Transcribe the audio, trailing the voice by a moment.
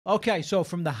Okay, so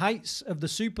from the heights of the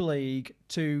Super League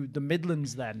to the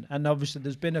Midlands then, and obviously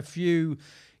there's been a few,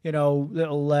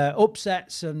 little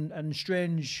upsets and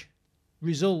strange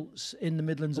results in the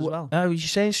Midlands as well. You're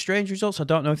saying strange results? I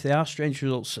don't know if they are strange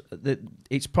results.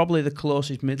 It's probably the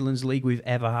closest Midlands League we've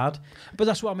ever had. But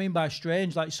that's what I mean by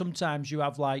strange. Like sometimes you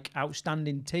have like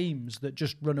outstanding teams that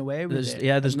just run away with it.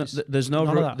 Yeah, there's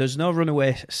no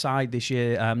runaway side this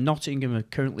year. Nottingham are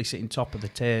currently sitting top of the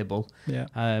table. Yeah.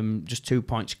 Just 2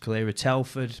 points clear of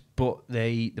Telford. But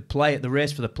the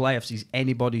race for the playoffs is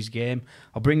anybody's game.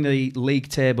 I'll bring the league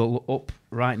table up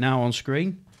right now on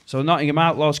screen. So Nottingham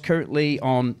Outlaws currently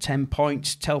on 10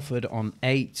 points, Telford on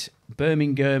 8,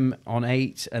 Birmingham on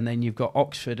 8, and then you've got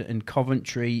Oxford and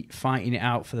Coventry fighting it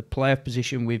out for the playoff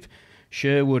position with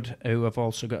Sherwood, who have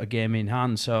also got a game in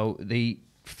hand. So the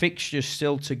fixture's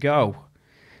still to go.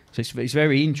 So it's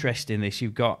very interesting, this.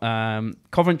 You've got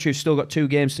Coventry have still got 2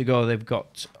 games to go. They've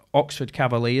got Oxford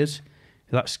Cavaliers.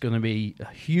 That's going to be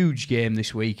a huge game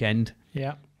this weekend.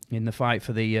 Yeah. In the fight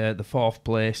for the 4th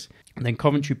place. And then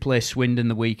Coventry play Swindon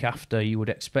the week after. You would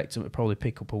expect them to probably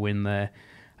pick up a win there.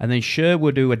 And then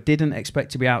Sherwood, who I didn't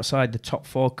expect to be outside the top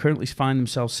 4, currently find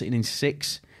themselves sitting in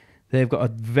 6th. They've got a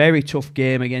very tough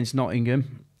game against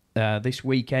Nottingham this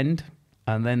weekend.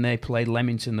 And then they play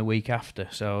Leamington the week after.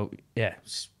 So, yeah,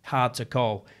 it's hard to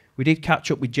call. We did catch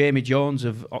up with Jamie Jones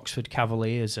of Oxford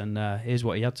Cavaliers, and here's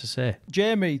what he had to say.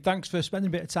 Jamie, thanks for spending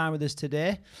a bit of time with us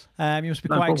today. You must be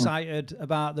quite excited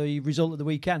about the result of the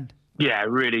weekend. Yeah,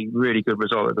 really, really good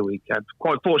result of the weekend.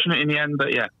 Quite fortunate in the end,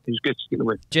 but yeah, it was good to get the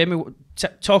win. Jamie,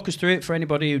 talk us through it for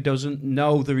anybody who doesn't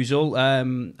know the result.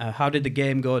 How did the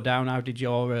game go down? How did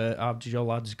your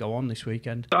lads go on this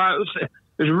weekend?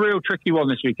 It was a real tricky one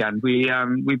this weekend.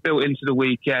 We built into the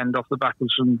weekend off the back of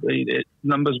some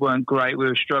numbers weren't great. We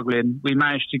were struggling. We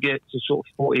managed to get to sort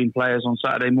of 14 players on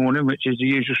Saturday morning, which is the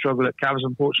usual struggle at Cavs,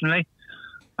 unfortunately.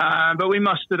 But we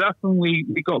mustered up and we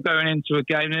got going into a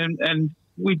game and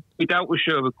we dealt with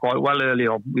Sherwood quite well early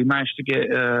on. We managed to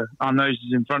get our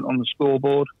noses in front on the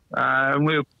scoreboard. And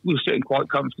we were sitting quite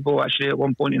comfortable, actually. At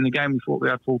one point in the game, we thought we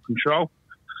had full control.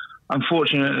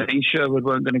 Unfortunately, Sherwood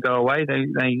weren't going to go away.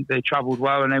 They travelled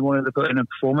well and they wanted to put in a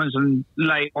performance. And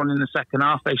late on in the second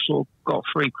half, they sort of got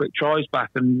 3 quick tries back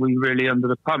and we really under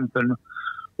the pump. And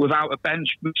without a bench,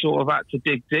 we sort of had to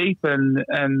dig deep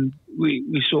and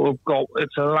we sort of got to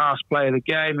the last play of the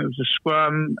game. It was a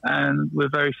scrum and we're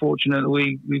very fortunate that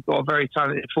we've got a very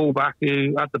talented fullback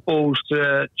who had the balls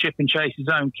to chip and chase his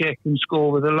own kick and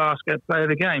score with the last play of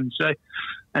the game. So,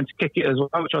 and to kick it as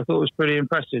well, which I thought was pretty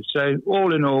impressive. So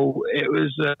all in all, it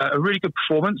was a really good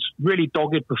performance, really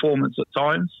dogged performance at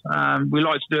times. We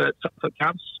like to do it tough at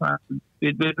camps.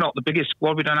 We're not the biggest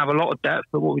squad. We don't have a lot of depth,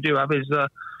 but what we do have is a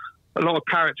lot of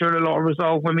character and a lot of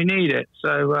resolve when we need it.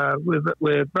 So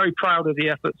we're very proud of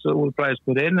the efforts that all the players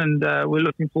put in, and we're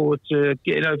looking forward to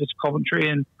getting over to Coventry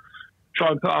and try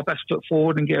and put our best foot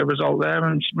forward and get a result there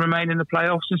and remain in the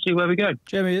playoffs and see where we go.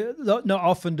 Jamie, not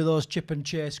often do those chip and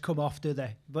chase come off, do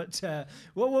they? But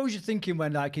what was you thinking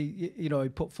when, like, he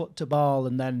put foot to ball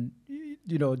and then,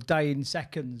 dying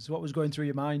seconds? What was going through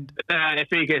your mind? If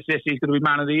he gets this, he's going to be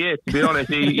man of the year. To be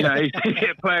honest, he's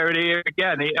player of the year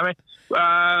again.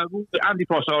 Andy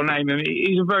Cross, I'll name him.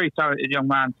 He's a very talented young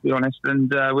man, to be honest, and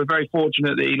we're very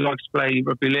fortunate that he likes to play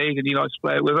rugby league and he likes to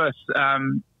play it with us.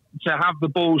 To have the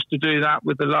balls to do that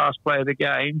with the last play of the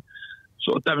game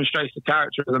sort of demonstrates the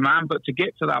character of the man. But to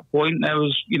get to that point, there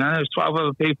was 12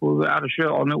 other people that had a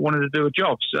shirt on that wanted to do a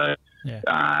job. So yeah.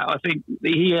 I think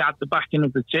he had the backing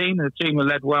of the team. The team were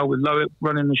led well with Lowick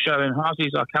running the show in Hart.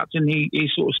 He's our captain. He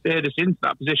sort of steered us into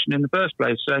that position in the first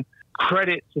place. So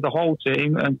credit to the whole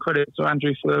team and credit to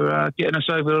Andrew for getting us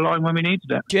over the line when we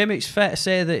needed it. Jamie, it's fair to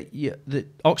say that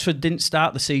Oxford didn't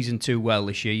start the season too well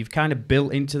this year. You've kind of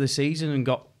built into the season and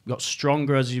got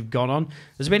stronger as you've gone on.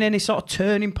 Has there been any sort of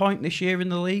turning point this year in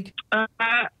the league?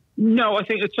 No, I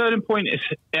think the turning point is,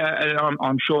 and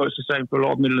I'm sure it's the same for a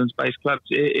lot of Midlands-based clubs,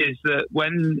 is that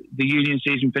when the union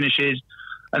season finishes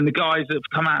and the guys that have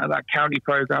come out of that county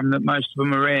programme that most of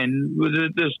them are in,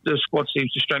 the squad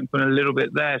seems to strengthen a little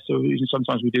bit there. So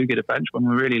sometimes we do get a bench when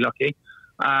we're really lucky.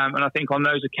 And I think on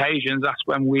those occasions, that's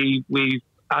when we've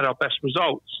had our best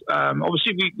results.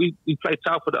 Obviously, we played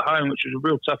Telford at home, which was a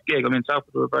real tough gig. I mean,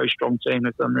 Telford are a very strong team.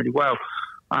 They've done really well.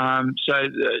 So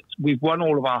we've won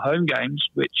all of our home games,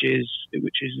 which is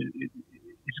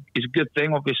a good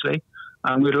thing, obviously.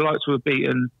 We'd like to have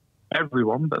beaten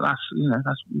everyone, but that's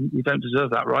we don't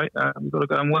deserve that, right? We've got to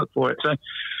go and work for it. So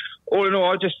all in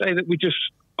all, I'd just say that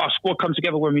our squad come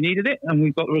together when we needed it, and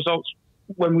we've got the results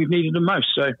when we've needed them most.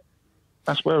 So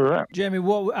that's where we're at. Jamie,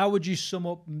 how would you sum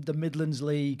up the Midlands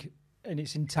League in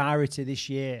its entirety this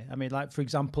year. I mean, like, for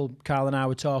example, Carl and I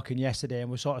were talking yesterday, and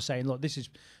we're sort of saying, look, this is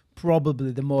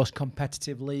probably the most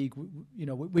competitive league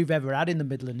we've ever had in the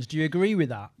Midlands. Do you agree with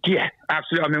that? Yeah,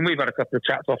 absolutely. I mean, we've had a couple of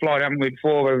chats offline, haven't we,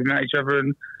 before, where we've met each other,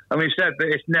 and we've said that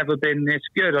it's never been this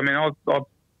good. I mean, I've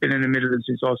been in the Midlands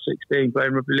since I was 16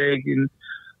 playing rugby league, and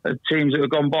teams that have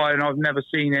gone by, and I've never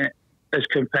seen it as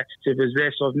competitive as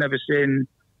this. I've never seen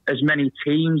as many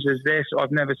teams as this.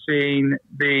 I've never seen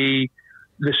the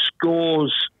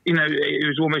scores. You know, it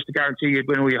was almost a guarantee you'd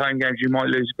win all your home games. You might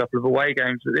lose a couple of away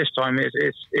games, but this time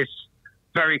it's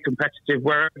very competitive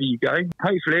wherever you go.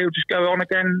 Hopefully it'll just go on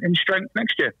again in strength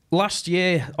next year. Last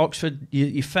year, Oxford,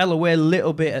 you fell away a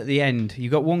little bit at the end. You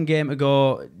got one game to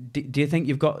go. Do you think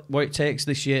you've got what it takes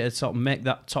this year to sort of make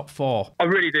that top four? I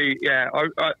really do, yeah.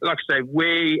 Like I say,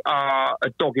 we are a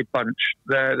dogged bunch.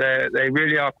 They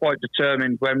really are quite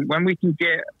determined. When we can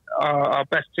get our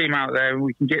best team out there and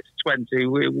we can get to 20,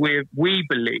 we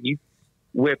believe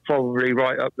we're probably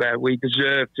right up there. We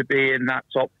deserve to be in that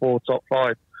top four, top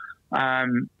five.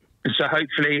 So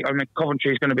hopefully, I mean,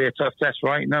 Coventry is going to be a tough test,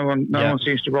 right? No one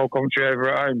seems to roll Coventry over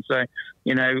at home. So,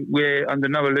 you know, we're under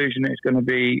no illusion it's going to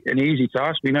be an easy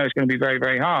task. We know it's going to be very,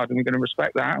 very hard, and we're going to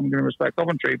respect that, and we're going to respect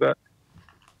Coventry. But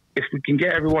if we can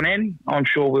get everyone in, I'm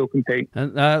sure we'll compete.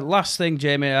 And last thing,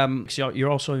 Jamie, you're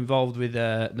also involved with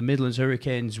the Midlands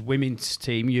Hurricanes women's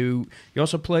team. You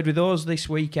also played with us this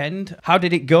weekend. How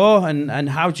did it go, and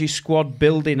how's your squad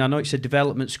building? I know it's a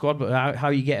development squad, but how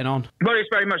are you getting on? Well, it's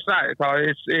very much that.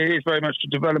 It is very much a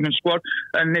development squad,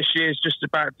 and this year is just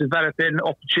about developing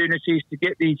opportunities to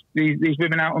get these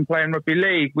women out and playing rugby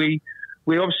league.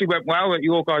 We obviously went well at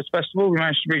your guys' festival. We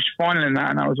managed to reach the final in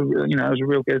that, and that was a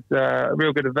real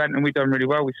good event, and we done really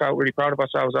well. We felt really proud of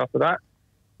ourselves after that.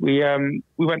 We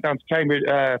went down to Cambridge,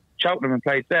 Cheltenham, and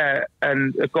played there,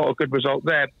 and got a good result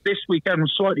there. This weekend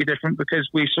was slightly different because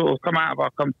we sort of come out of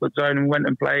our comfort zone and went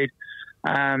and played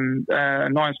a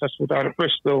Nines festival down at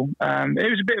Bristol. It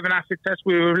was a bit of an acid test.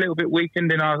 We were a little bit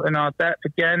weakened in our depth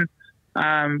again.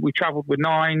 We travelled with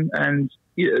 9, and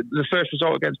the first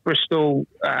result against Bristol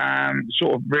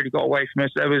sort of really got away from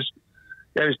us. There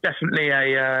was definitely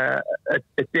a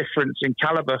difference in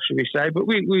calibre, should we say? But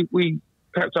we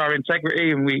kept our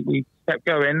integrity and we kept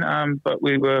going. But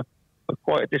we were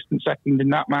quite a distant second in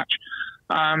that match.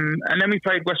 And then we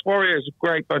played West Warriors, a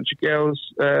great bunch of girls.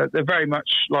 They're very much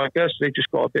like us. They've just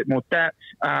got a bit more depth.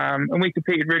 And we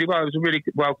competed really well. It was a really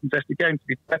well contested game, to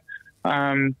be fair.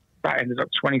 That ended up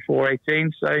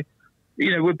 24-18. So,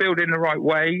 you know, we're building the right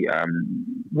way.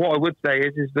 What I would say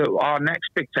is that our next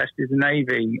big test is the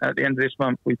Navy. At the end of this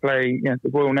month, we play the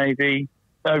Royal Navy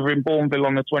over in Bourneville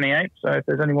on the 28th. So if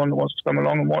there's anyone that wants to come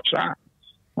along and watch that,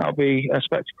 that'll be a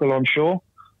spectacle, I'm sure.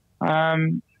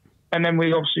 And then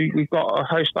we've got a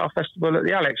host our festival at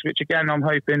the Alex, which again, I'm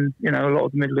hoping, a lot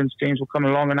of the Midlands teams will come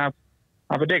along and have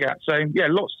a dig at. So, yeah,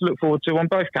 lots to look forward to on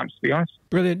both camps, to be honest.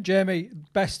 Brilliant. Jamie,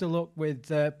 best of luck with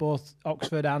both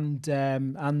Oxford and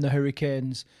the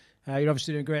Hurricanes. You're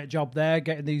obviously doing a great job there,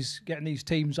 getting these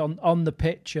teams on the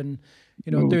pitch and,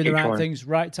 doing the right things,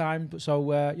 right time.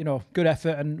 So, good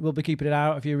effort, and we'll be keeping it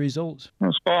out of your results.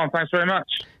 Well, spot on. Thanks very much.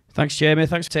 Thanks, Jamie.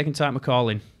 Thanks for taking time to call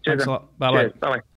in. Cheers. Thanks a lot. Bye-bye. Bye-bye.